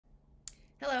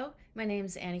Hello, my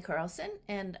name's Annie Carlson,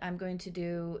 and I'm going to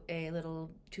do a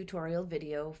little tutorial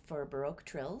video for Baroque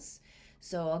trills.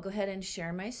 So I'll go ahead and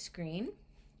share my screen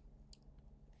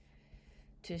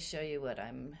to show you what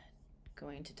I'm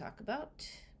going to talk about.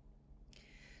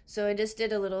 So I just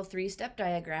did a little three-step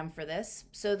diagram for this.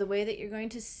 So the way that you're going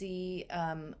to see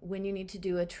when you need to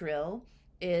do a trill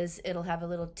is it'll have a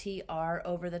little TR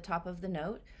over the top of the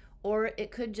note, or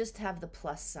it could just have the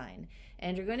plus sign.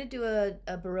 And you're going to do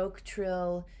a Baroque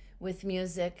trill with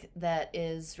music that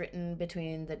is written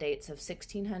between the dates of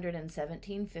 1600 and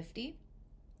 1750.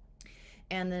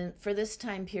 And then for this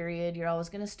time period, you're always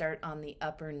going to start on the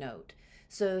upper note.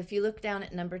 So if you look down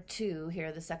at number 2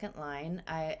 here, the second line,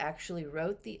 I actually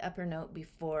wrote the upper note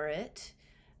before it.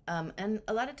 And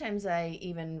a lot of times I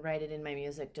even write it in my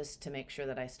music just to make sure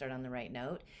that I start on the right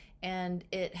note. And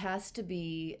it has to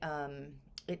be,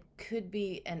 it could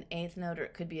be an eighth note or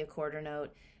it could be a quarter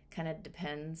note, kind of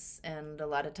depends. And a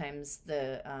lot of times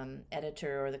the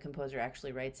editor or the composer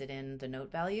actually writes it in the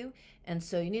note value. And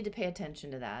so you need to pay attention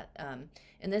to that.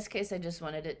 In this case, I just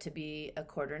wanted it to be a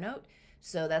quarter note.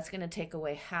 So that's going to take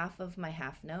away half of my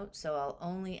half note. So I'll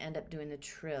only end up doing the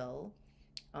trill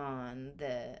on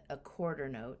a quarter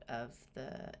note of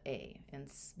the A, and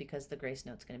because the grace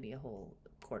note's going to be a whole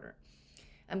quarter.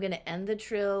 I'm going to end the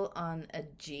trill on a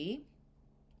G.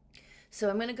 So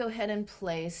I'm going to go ahead and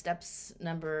play steps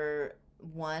number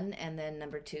 1 and then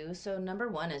number 2. So number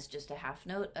 1 is just a half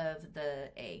note of the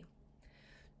A.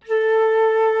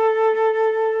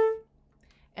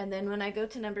 And then when I go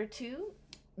to number 2,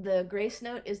 the grace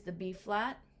note is the B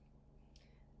flat,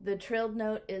 the trilled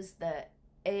note is the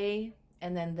A,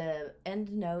 and then the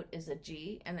end note is a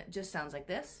G, and it just sounds like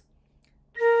this.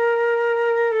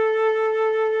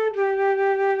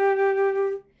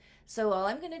 So all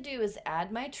I'm going to do is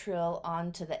add my trill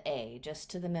onto the A, just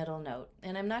to the middle note.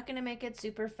 And I'm not going to make it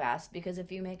super fast, because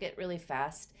if you make it really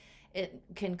fast, it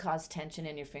can cause tension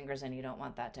in your fingers, and you don't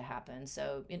want that to happen.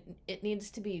 So it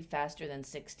needs to be faster than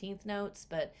 16th notes,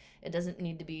 but it doesn't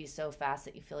need to be so fast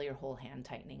that you feel your whole hand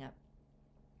tightening up.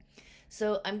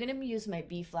 So I'm going to use my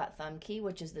B flat thumb key,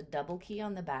 which is the double key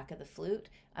on the back of the flute.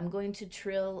 I'm going to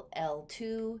trill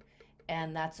L2,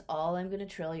 and that's all I'm going to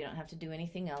trill. You don't have to do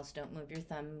anything else. Don't move your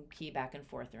thumb key back and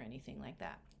forth or anything like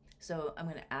that. So I'm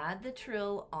going to add the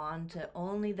trill onto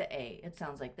only the A. It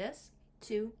sounds like this: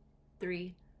 2,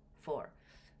 3, 4.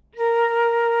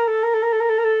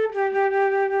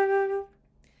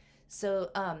 So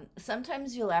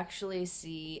sometimes you'll actually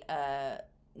see a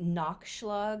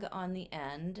Nachschlag on the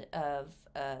end of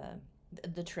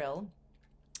the trill.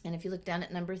 And if you look down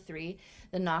at number 3,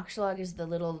 the Nachschlag is the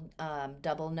little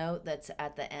double note that's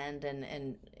at the end,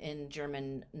 and in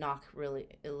German, Nach really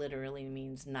literally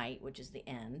means night, which is the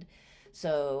end.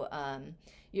 So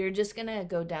you're just going to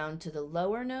go down to the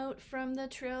lower note from the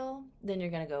trill, then you're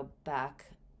going to go back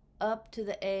up to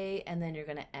the A, and then you're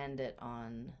going to end it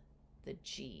on the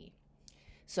G.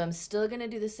 So I'm still going to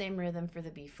do the same rhythm for the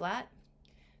B flat.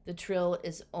 The trill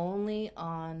is only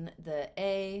on the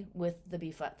A with the B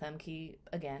flat thumb key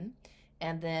again.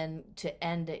 And then to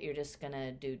end it, you're just going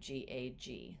to do G, A,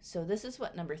 G. So this is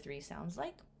what number 3 sounds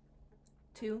like.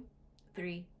 2,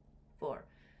 3, 4.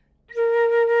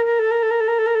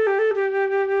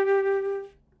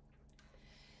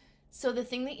 So the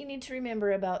thing that you need to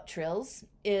remember about trills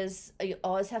is you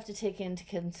always have to take into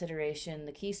consideration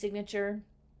the key signature,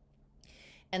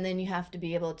 and then you have to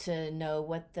be able to know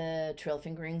what the trill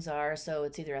fingerings are. So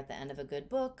it's either at the end of a good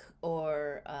book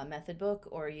or a method book,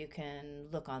 or you can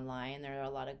look online. There are a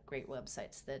lot of great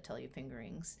websites that tell you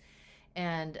fingerings.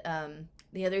 And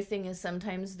the other thing is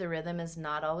sometimes the rhythm is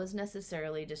not always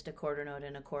necessarily just a quarter note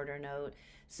and a quarter note.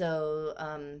 So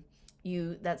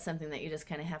that's something that you just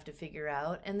kind of have to figure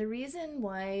out. And the reason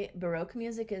why Baroque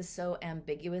music is so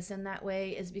ambiguous in that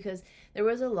way is because there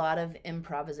was a lot of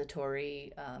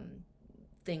improvisatory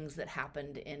things that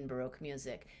happened in Baroque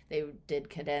music. They did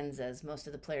cadenzas. Most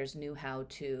of the players knew how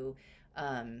to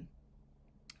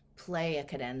play a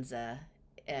cadenza,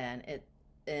 and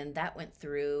that went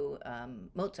through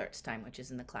Mozart's time, which is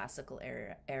in the classical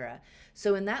era.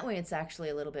 So in that way, it's actually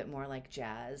a little bit more like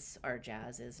jazz, or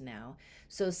jazz is now.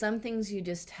 So some things you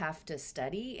just have to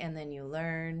study, and then you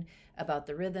learn about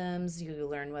the rhythms. You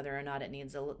learn whether or not it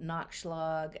needs a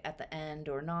Nachschlag at the end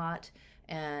or not.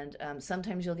 And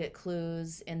sometimes you'll get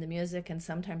clues in the music, and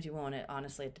sometimes you won't.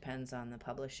 Honestly, it depends on the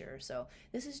publisher. So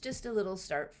this is just a little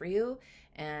start for you,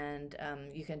 and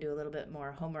you can do a little bit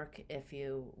more homework if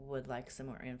you would like some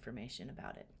more information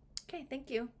about it. Okay, thank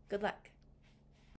you. Good luck.